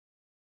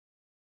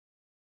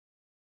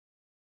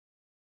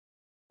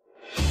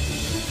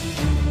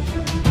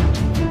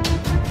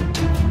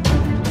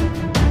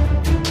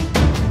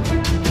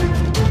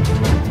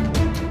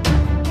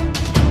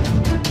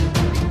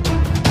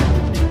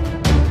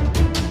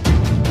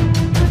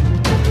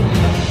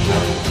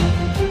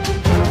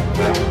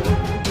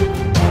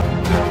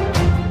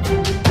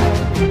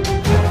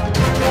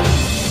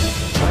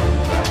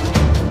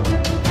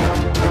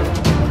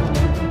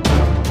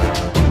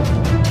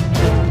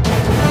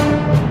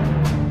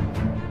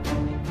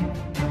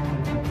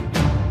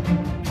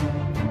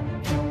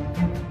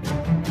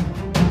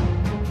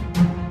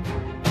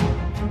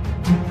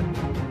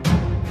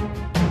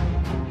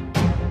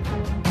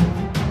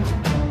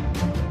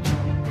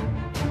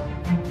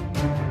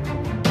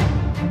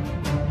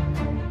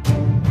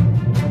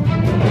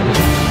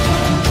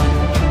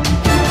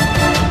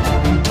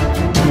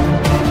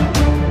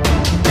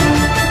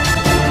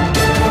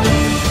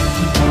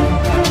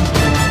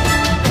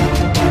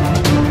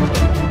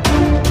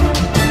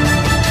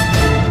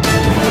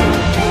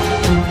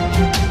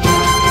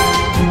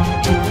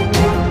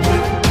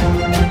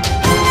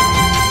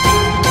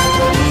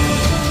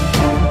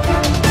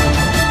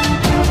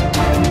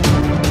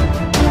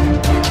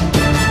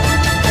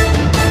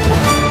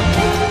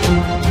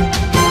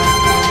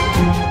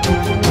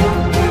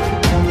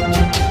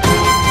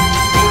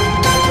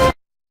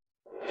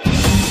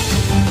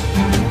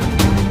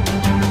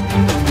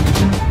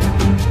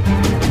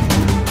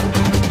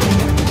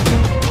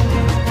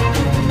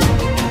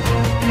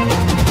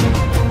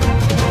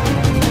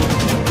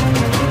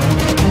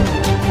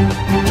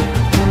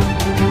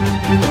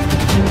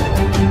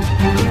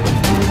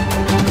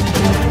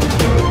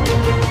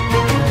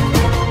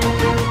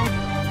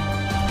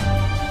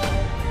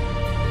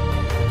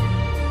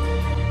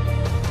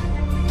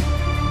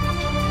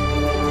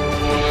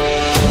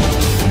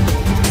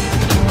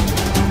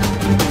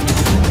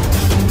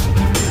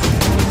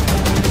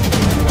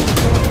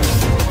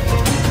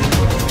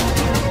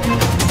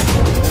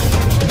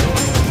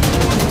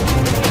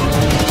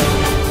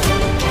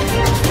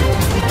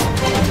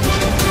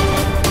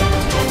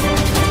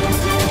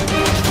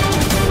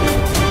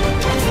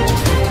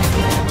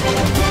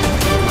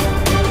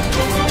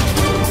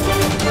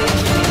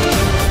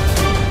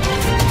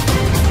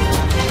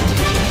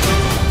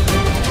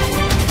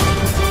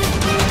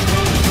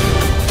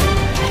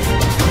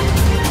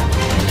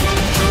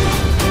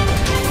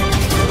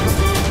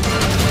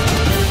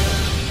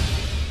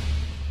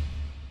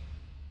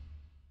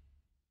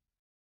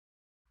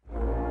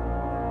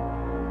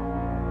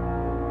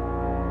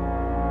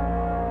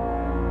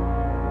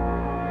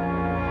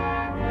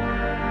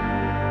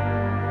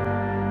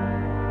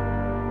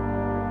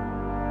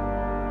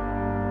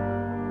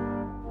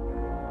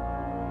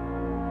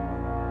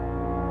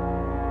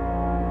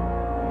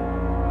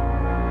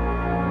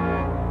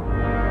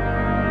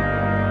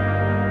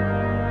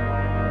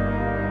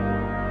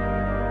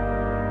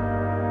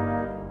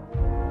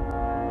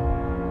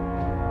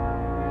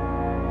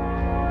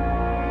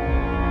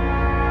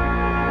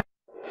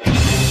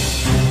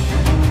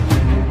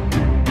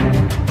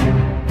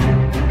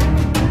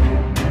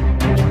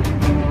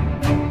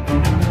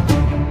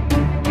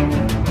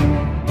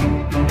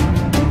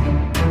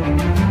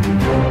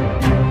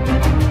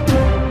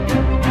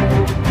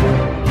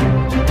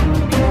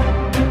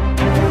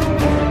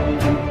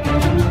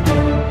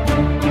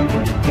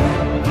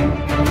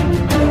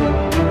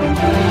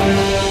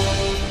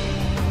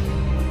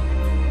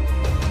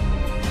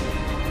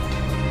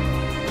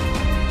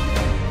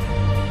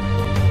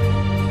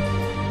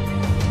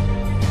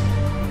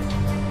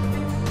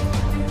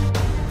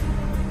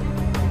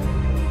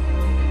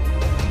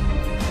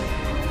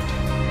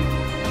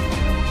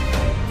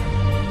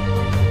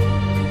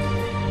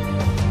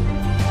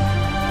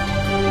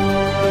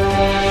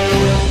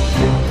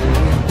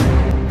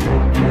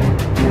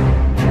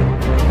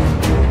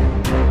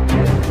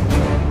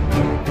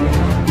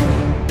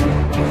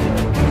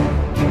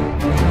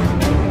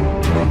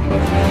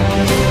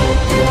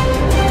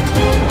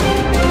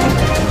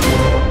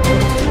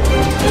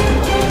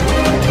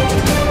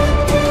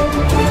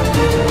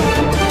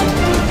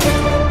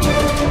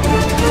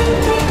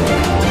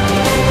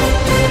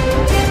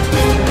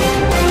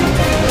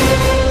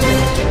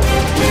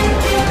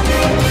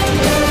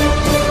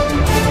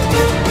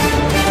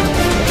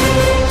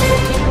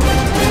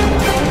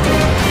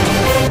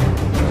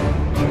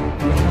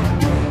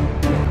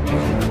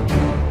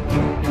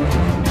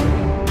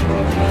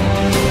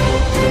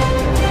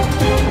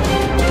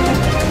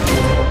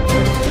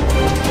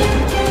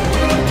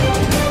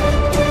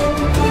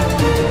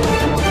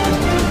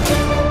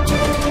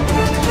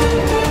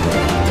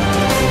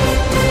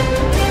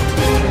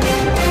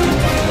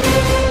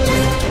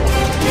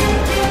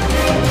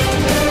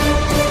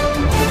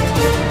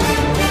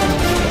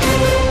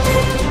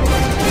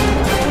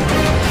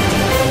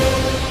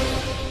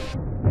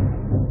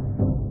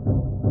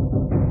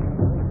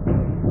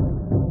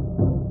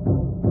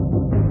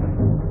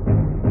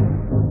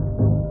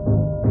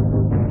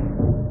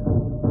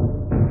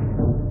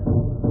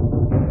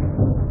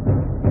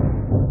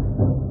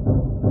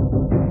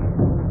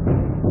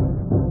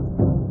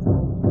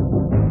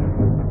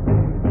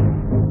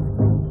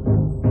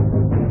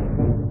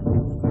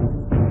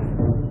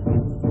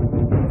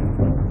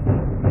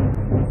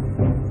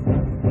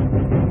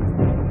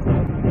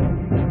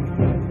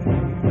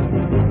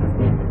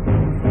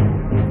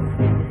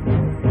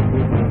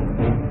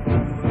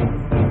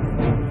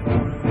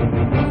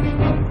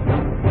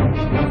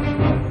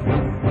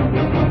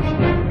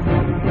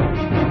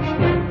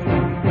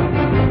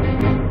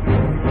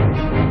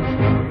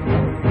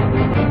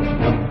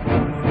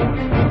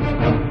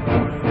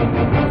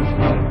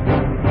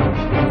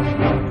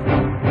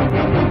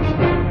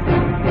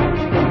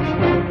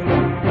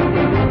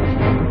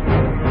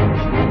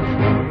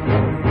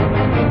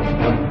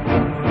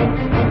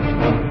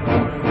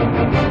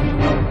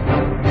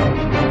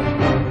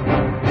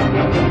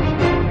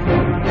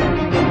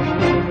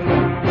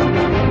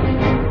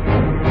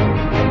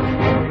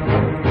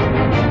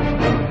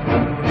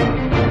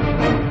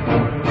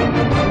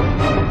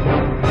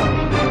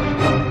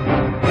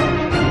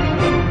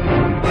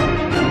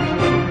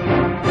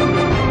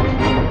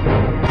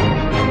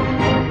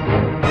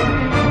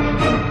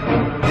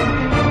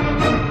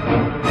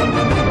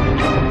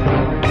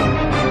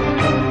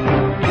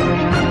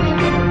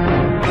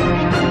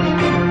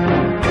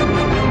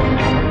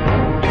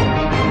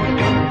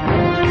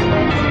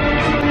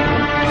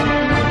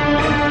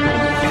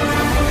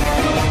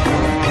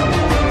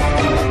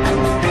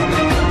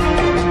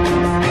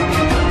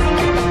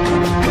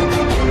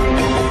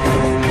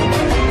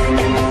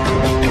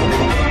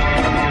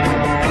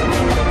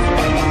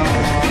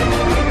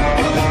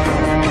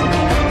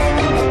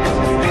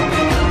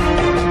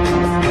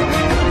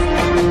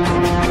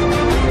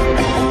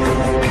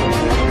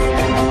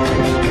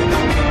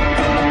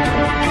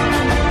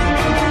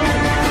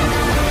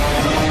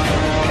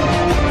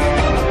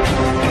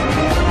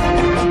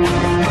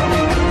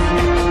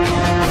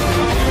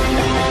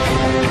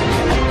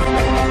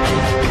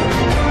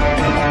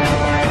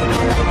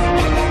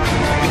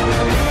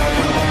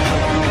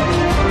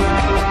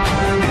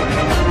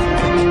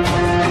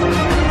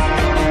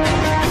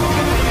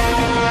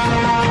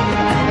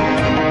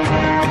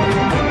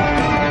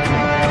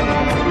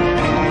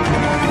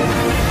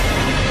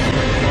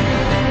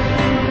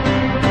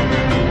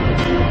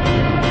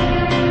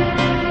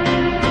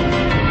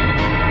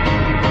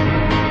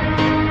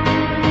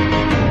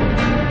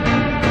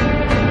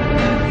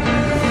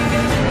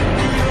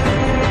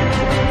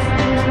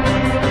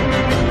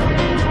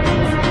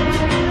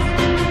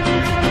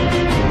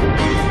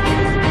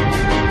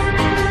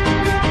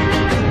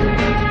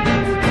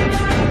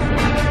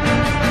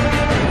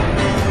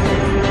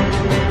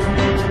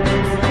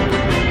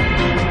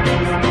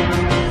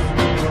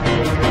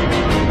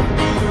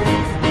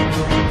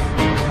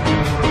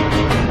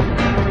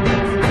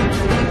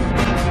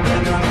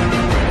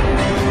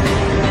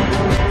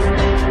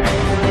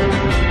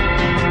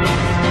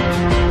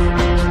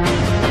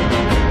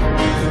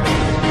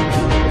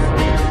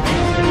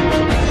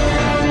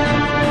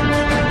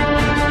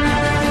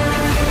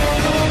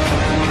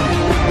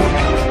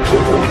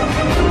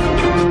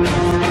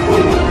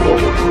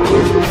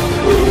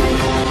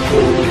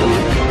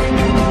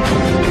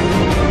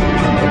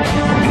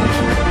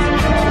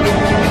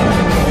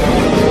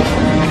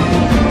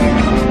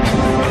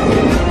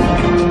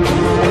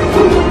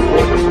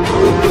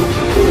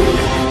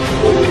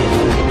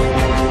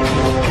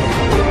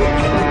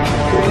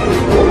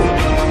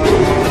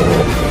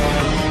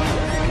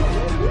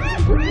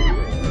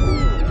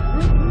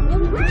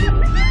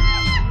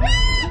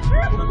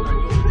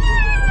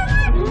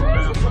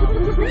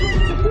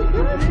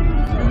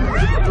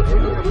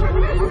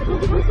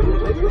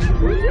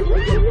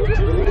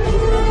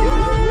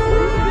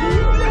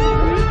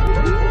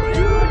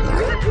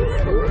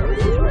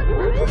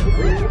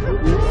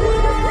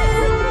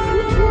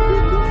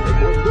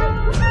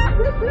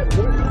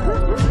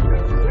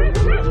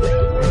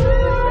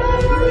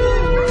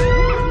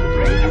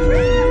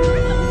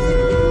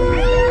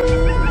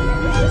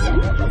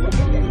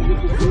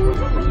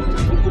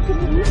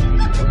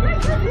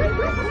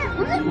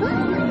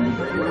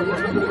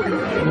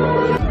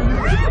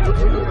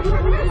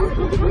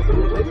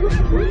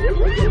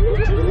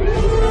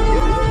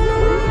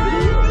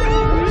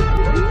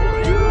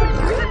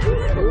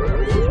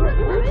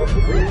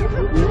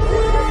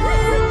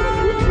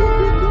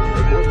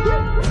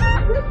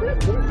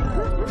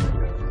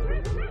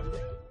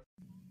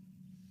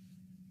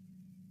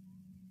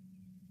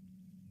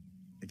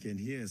I can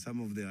hear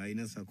some of the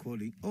hyenas are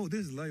calling. Oh,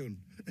 there's lion.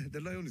 The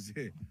lion is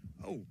here.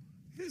 Oh,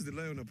 here's the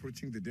lion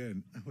approaching the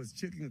den. I was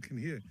checking, I can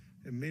hear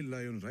a male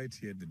lion right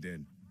here at the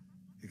den.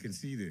 You can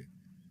see there.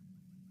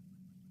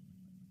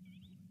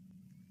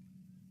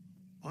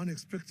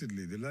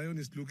 Unexpectedly, the lion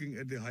is looking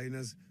at the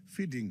hyenas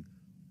feeding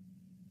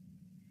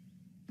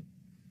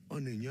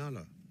on a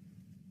nyala.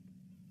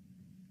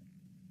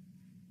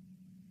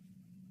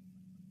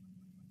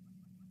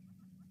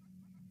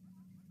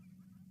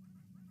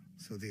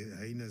 So the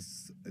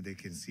hyenas, they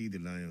can see the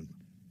lion.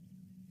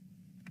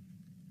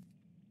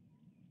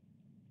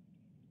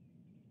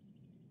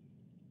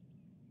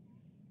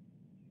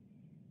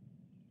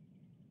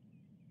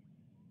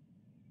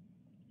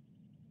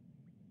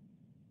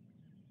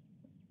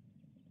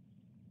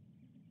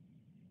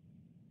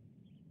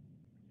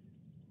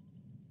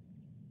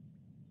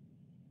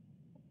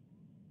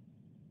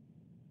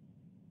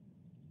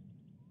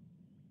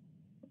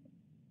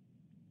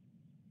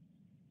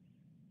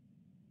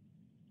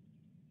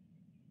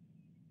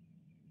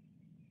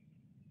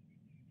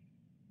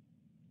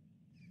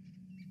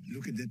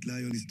 Look at that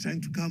lion. He's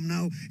trying to come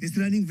now. He's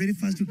running very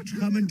fast to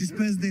come and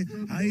disperse the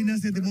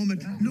hyenas at the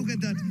moment. Look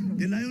at that.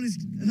 The lion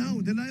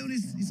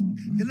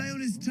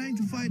is trying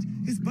to fight.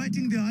 He's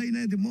biting the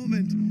hyena at the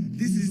moment.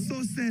 This is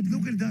so sad.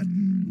 Look at that.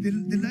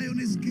 The lion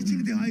is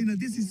catching the hyena.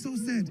 This is so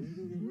sad.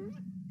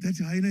 That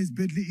hyena is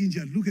badly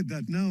injured. Look at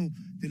that. Now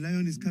the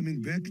lion is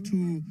coming back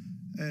to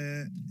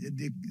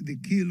the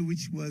kill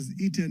which was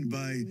eaten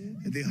by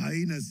the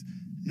hyenas.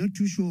 Not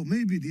too sure.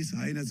 Maybe these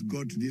hyenas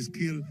got this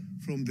kill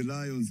from the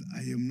lions.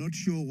 I am not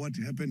sure what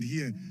happened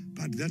here,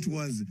 but that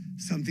was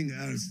something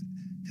else.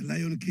 The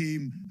lion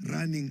came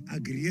running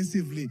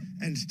aggressively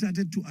and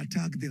started to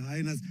attack the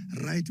hyenas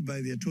right by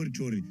their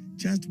territory,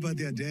 just by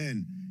their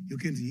den. You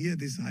can hear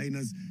these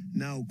hyenas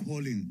now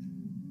calling.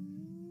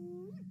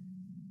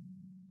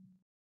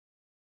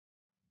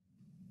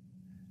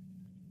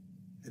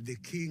 The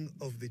king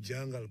of the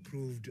jungle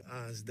proved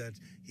us that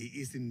he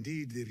is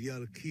indeed the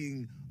real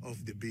king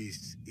of the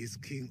beasts, is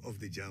king of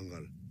the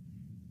jungle.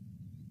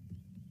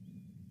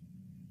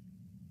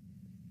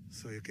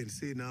 So you can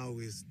see now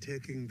he's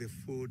taking the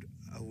food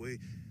away.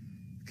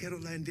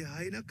 Caroline, the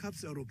hyena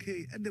cubs are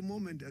okay. At the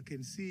moment, I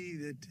can see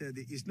that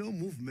there is no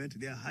movement.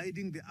 They are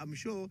hiding. I'm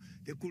sure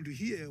they could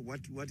hear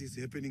what is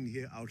happening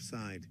here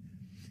outside.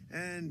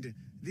 And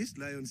this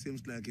lion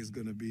seems like he's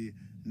going to be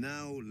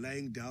now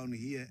lying down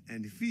here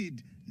and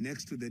feed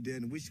next to the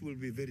den, which will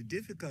be very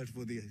difficult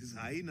for his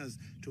hyenas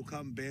to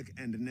come back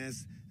and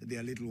nest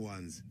their little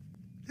ones.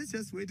 Let's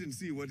just wait and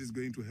see what is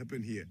going to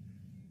happen here.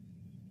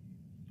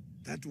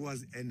 That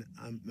was an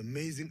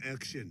amazing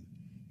action.